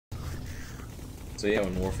So yeah,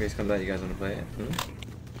 when Warface comes out, you guys want to play it?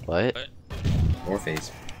 What?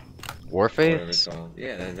 Warface. Warface? It's called.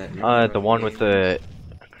 Yeah, The one with the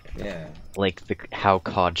Yeah. like the how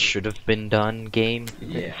COD should have been done game.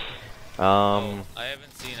 Yeah. I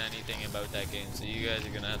haven't seen anything about that game, so you guys are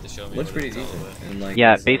gonna have to show me. Looks pretty decent. And like,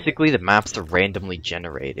 yeah, basically the maps are randomly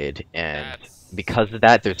generated, and because of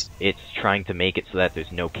that, it's trying to make it so that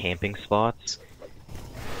there's no camping spots.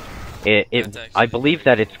 I believe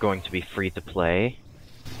that it's going to be free to play,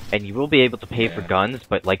 and you will be able to pay for guns,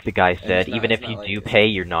 but like the guy said, even if you do pay,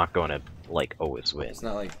 you're not gonna like always win. It's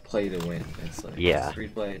not like play to win. It's like it's free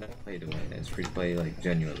to play, not play to win. It's free to play like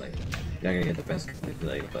genuinely. You're not gonna get the best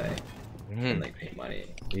play and like pay money.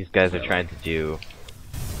 These guys are trying to do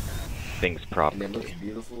things properly. And it looks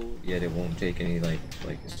beautiful, yet it won't take any like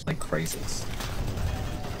crisis.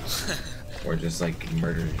 Or just like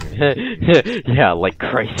murder. Yeah, like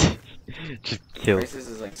crisis. Just kill. Crisis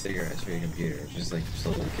is like cigarettes for your computer. It just like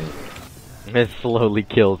slowly kills it. It slowly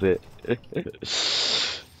kills it.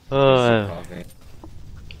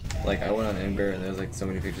 Like I went on Ember and there was like so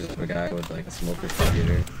many pictures of a guy with like a smoker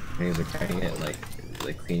computer and he was like cutting it, like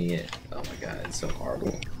cleaning it. Oh my god, it's so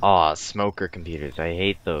horrible. Aw, smoker computers. I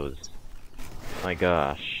hate those. My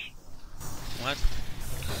gosh. What?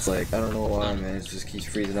 It's like, I don't know why, man, it just keeps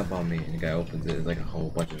freezing up on me, and the guy opens it, it's like a whole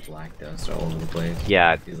bunch of black dust all over the place.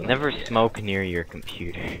 Yeah, like, never smoke near your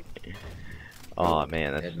computer. Oh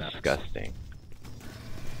man, that's disgusting.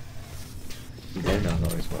 Deadmau5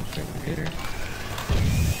 always smokes their computer.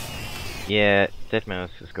 Yeah,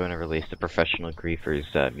 Deadmau5 is going to release the Professional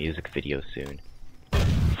Griefer's music video soon.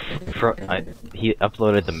 He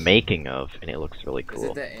uploaded the making of, and it looks really cool. Is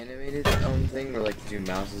it that animated thing where like the two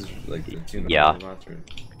mouses, like the two robots, or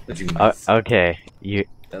the two mice? Okay,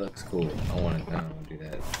 That looks cool. I wanna do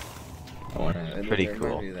that. I wanna. It's pretty it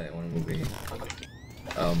cool. reminds me of that one movie.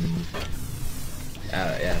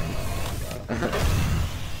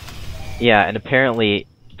 Yeah, and apparently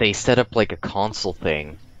they set up like a console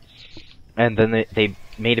thing, and then they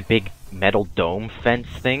made a big metal dome fence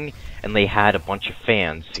thing, and they had a bunch of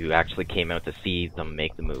fans who actually came out to see them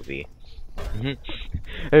make the movie. It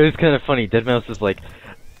was kind of funny. Deadmau5 is like,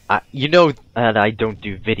 you know that I don't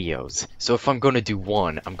do videos, so if I'm going to do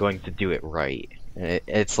one, I'm going to do it right.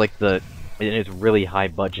 It's like it's really high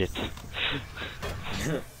budget.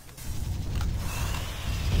 I'm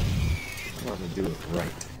gonna do it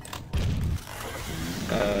right.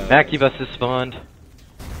 Macubus has spawned.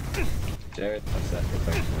 Jared, what's that?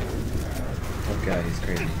 Oh god, he's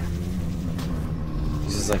crazy.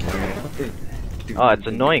 He's just like, oh, it's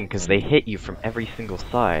annoying because they hit you from every single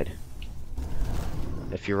side.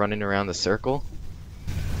 If you're running around the circle.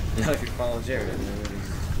 Now if you follow Jared,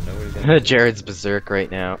 Jared's berserk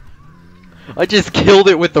right now. I just killed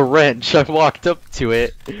it with the wrench. I walked up to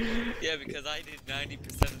it. Yeah, because I did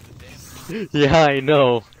 90% of the damage. Yeah, I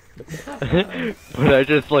know. But I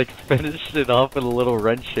just like finished it off with a little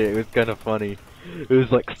wrench hit. It was kind of funny. It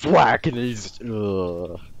was like thwack, and he's.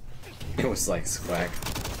 Ugh. It was like swag.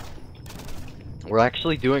 We're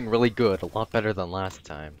actually doing really good, a lot better than last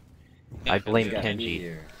time. I blame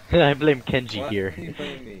Kenji. I blame Kenji here. You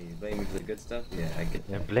blame me? You blame me for the good stuff? Yeah, I get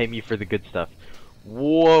that. I blame you for the good stuff.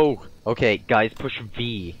 Whoa! Okay, guys, push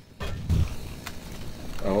V.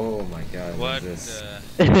 Oh my god, what is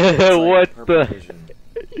this? What the? Vision.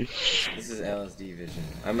 This is LSD vision.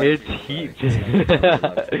 It's heat.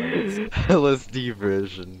 LSD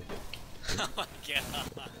vision. Oh my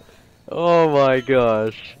god. Oh my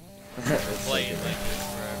gosh. Playing like this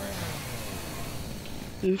forever.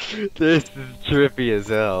 This is trippy as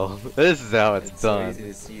hell. This is how it's done. So easy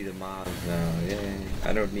to see the mobs now. Yeah,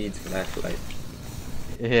 I don't need flashlight.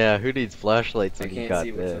 Yeah, who needs flashlights I when you can't got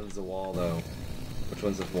see which this? one's the wall though. Which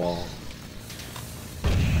one's the wall? I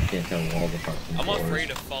can't tell walls apart from I'm doors.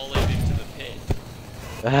 afraid of falling into the pit.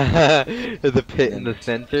 The pit in the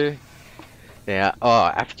center? Yeah, oh,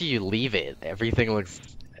 after you leave it, everything looks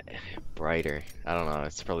brighter. I don't know,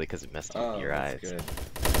 it's probably because it messed up your eyes. Good.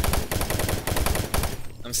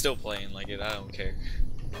 I'm still playing like it, I don't care.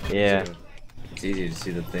 Yeah. It's easier to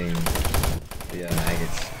see the thing. Yeah,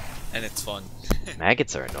 maggots. And it's fun.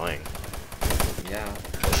 Maggots are annoying. Yeah.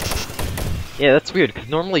 Yeah, that's weird, because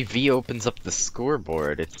normally V opens up the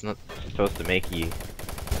scoreboard. It's not supposed to make you...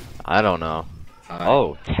 I don't know.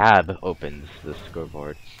 Oh, tab opens the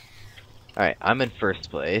scoreboard. Alright, I'm in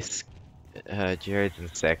first place. Jared's in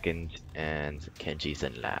second, and Kenji's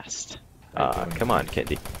in last. Come on,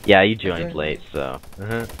 Kenji. Yeah, you joined late, so...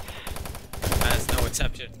 That's no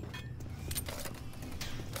exception.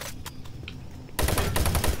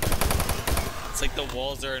 It's like the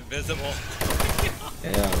walls are invisible.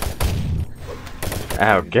 Yeah.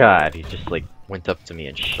 Oh god, he just like went up to me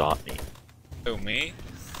and shot me. Oh, me?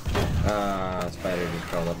 Spider just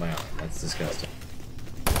crawled up my arm. That's disgusting.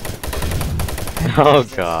 Oh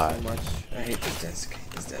god. So much. I hate this desk.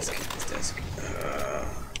 This desk.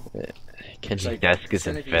 Kenji's like, desk is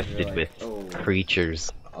centipedes are infested like, with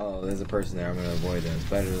creatures. Oh, there's a person there. I'm gonna avoid them.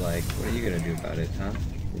 Spider like, what are you gonna do about it, huh?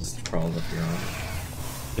 Just crawled up your arm.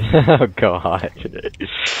 Oh god.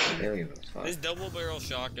 This double barrel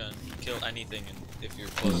shotgun can kill anything if you're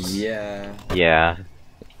close. Yeah. Yeah.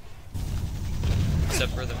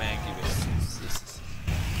 Except for the mancubus.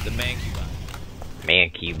 The mancubi.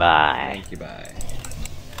 Mancubi. Mancubi.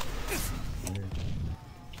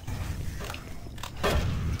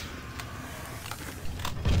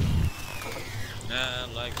 Nah,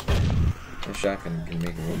 like. A shotgun can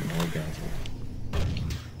make a woman orgasm.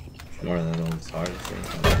 More than those hardest things.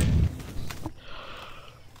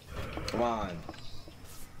 Come on.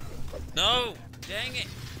 No! Dang it!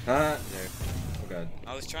 There. Oh god.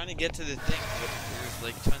 I was trying to get to the thing, but there's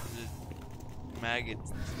like tons of maggots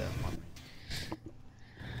and stuff on it.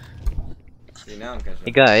 See, now I'm catching up.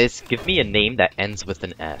 Hey guys, give me a name that ends with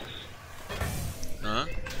an S. Huh?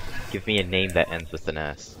 Give me a name that ends with an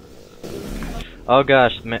S. Oh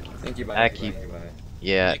gosh, Thank you, bye. Aki.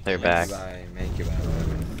 Yeah, they're back. Thank you, bye.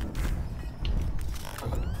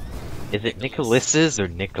 Is it Nicholas's or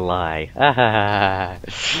Nikolai?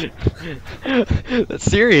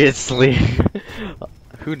 Seriously.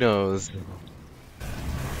 Who knows?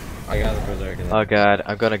 I got the berserker. Oh god,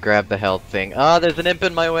 I'm gonna grab the health thing. Ah, there's an imp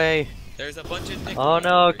in my way. There's a bunch of Oh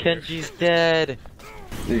no, Kenji's dead.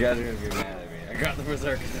 You guys are gonna be mad at me. I got the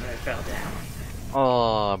berserker and I fell down.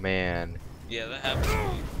 Oh man. Yeah, that happened to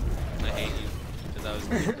me. I hate you. Cause I was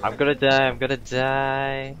I'm gonna die, I'm gonna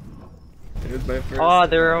die. It was my first Oh,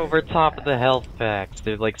 they're time. over top of the health packs.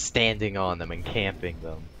 They're like standing on them and camping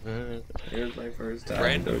them. It was my first time.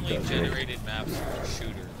 randomly generated maps for a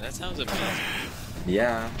shooter. That sounds amazing.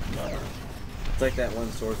 Yeah. It's like that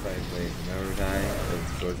one sword fight place. Remember the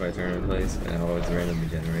sword fight tournament place? And how it's randomly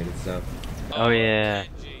generated stuff. Oh yeah.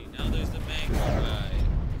 Kenji. Now there's the mango guy.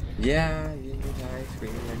 Yeah, you die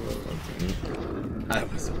screaming like a little I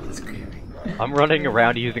was screaming. I'm running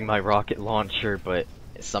around using my rocket launcher, but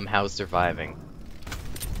somehow surviving.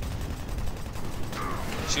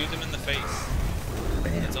 Shoot them in the face.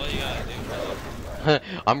 Bam. That's all you gotta do.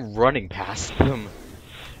 I'm running past them.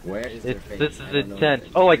 Where is their face? This is I don't know intense.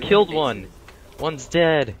 where- Oh, I They killed have one. faces. One's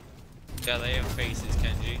dead. Yeah, they have faces,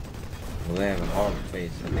 Kenji. Well, they have an horrible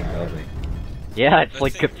face. I think ugly. Yeah, it's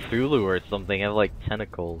like Cthulhu or something. I have like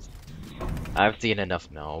tentacles. I've seen enough.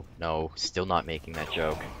 No, still not making that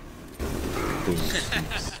joke.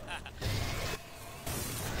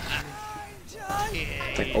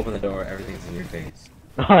 It's like open the door, everything's in your face.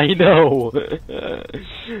 I know.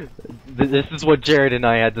 This is what Jared and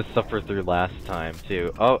I had to suffer through last time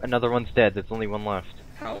too. Oh, another one's dead. There's only one left.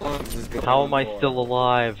 How long is this going How on am I for? still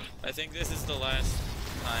alive? I think this is the last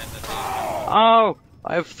time that they. Oh,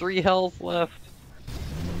 I have 3 health left.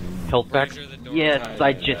 Health Pretty packs? sure the door- Yes,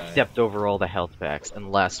 I just stepped over all the health packs, and the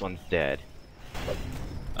last one's dead.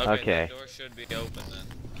 Okay. The door should be open then.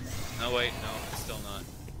 No, wait, no, it's still not.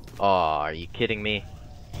 Aw, are you kidding me?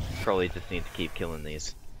 Probably just need to keep killing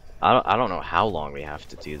these. I don't know how long we have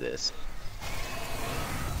to do this.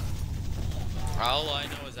 All I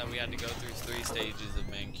know is that we had to go through 3 stages of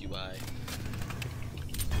mancubi.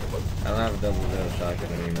 I don't have a double barrel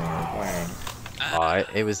shotgun anymore. Wow.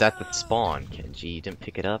 It was at the spawn, Kenji. You didn't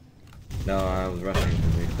pick it up? No, I was rushing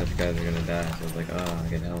because we thought you guys were gonna die, so I was like, oh, I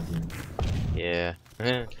can help him. Yeah.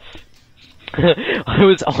 I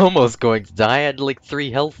was almost going to die. I had like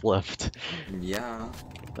 3 health left. Yeah.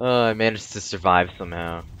 I managed to survive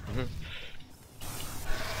somehow.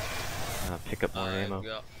 Pick up more ammo. I've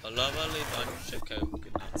got a lovely bunch of coconuts.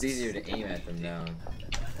 It's easier to aim at them now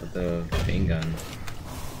with the pain gun.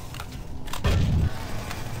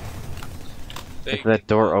 Is that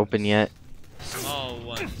door open yet? Small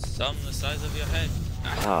ones, some the size of your head.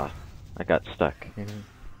 Ah, I got stuck.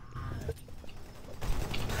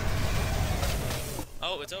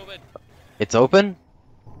 Oh, it's open. It's open?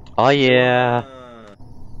 Oh yeah.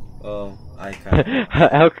 Oh, I kind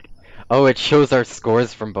of. Oh, it shows our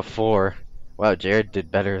scores from before. Wow, Jared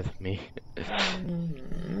did better than me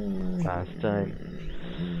last time.